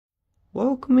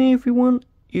Welcome everyone.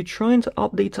 You're trying to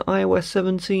update to iOS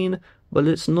 17, but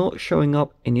it's not showing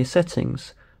up in your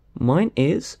settings. Mine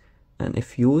is, and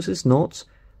if yours is not,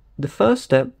 the first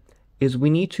step is we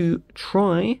need to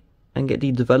try and get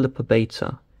the developer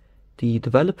beta. The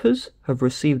developers have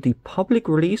received the public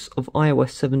release of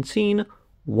iOS 17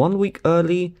 1 week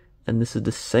early, and this is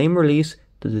the same release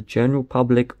that the general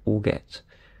public will get.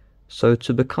 So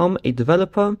to become a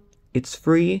developer, it's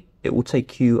free. It will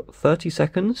take you 30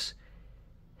 seconds.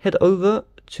 Head over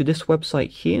to this website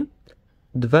here,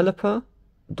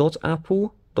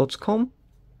 developer.apple.com,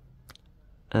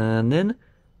 and then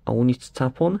I will need to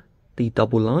tap on the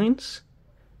double lines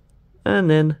and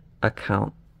then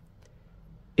account.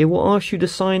 It will ask you to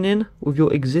sign in with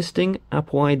your existing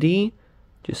Apple ID.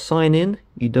 Just sign in.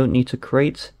 You don't need to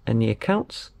create any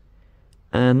accounts.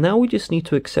 And now we just need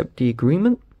to accept the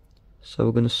agreement. So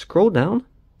we're going to scroll down,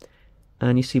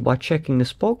 and you see by checking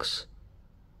this box,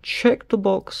 check the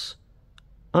box,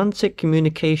 untick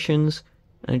communications,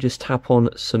 and just tap on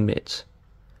submit.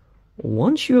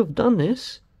 Once you have done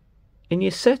this, in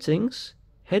your settings,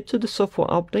 head to the software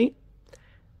update,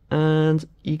 and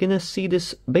you're going to see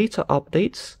this beta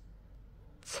updates.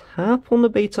 Tap on the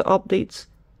beta updates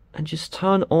and just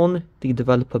turn on the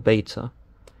developer beta.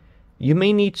 You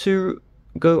may need to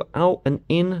go out and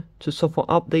in to software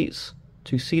updates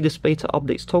to see this beta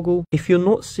updates toggle. If you're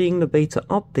not seeing the beta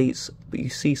updates, but you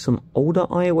see some older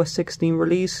iOS 16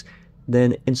 release,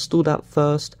 then install that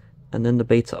first, and then the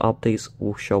beta updates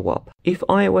will show up. If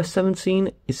iOS 17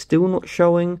 is still not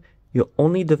showing, you're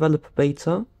on the developer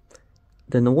beta,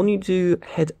 then I want you to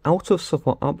head out of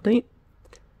software update,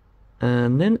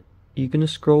 and then you're going to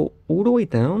scroll all the way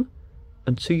down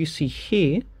until you see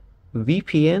here,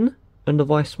 VPN and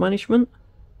device management.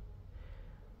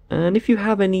 And if you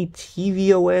have any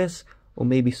tvOS or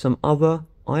maybe some other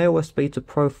iOS beta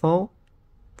profile,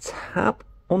 tap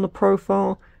on the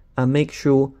profile and make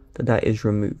sure that that is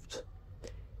removed.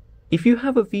 If you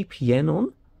have a VPN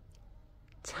on,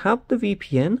 tap the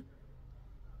VPN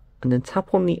and then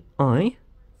tap on the I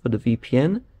for the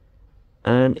VPN.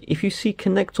 And if you see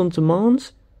connect on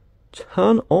demand,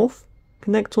 turn off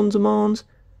connect on demand,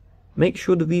 make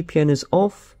sure the VPN is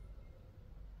off,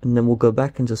 and then we'll go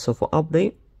back into software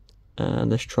update.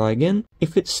 And let's try again.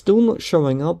 If it's still not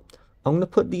showing up, I'm going to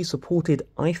put the supported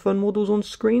iPhone models on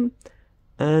screen.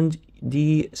 And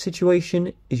the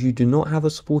situation is you do not have a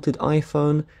supported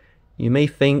iPhone. You may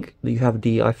think that you have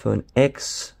the iPhone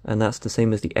X and that's the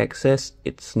same as the XS.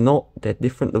 It's not. They're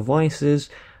different devices.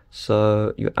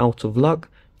 So you're out of luck.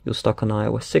 You're stuck on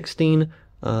iOS 16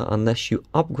 unless you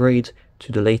upgrade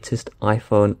to the latest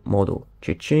iPhone model.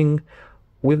 Cha-ching.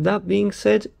 With that being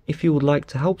said, if you would like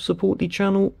to help support the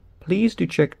channel, please do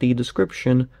check the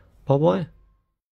description. Bye bye.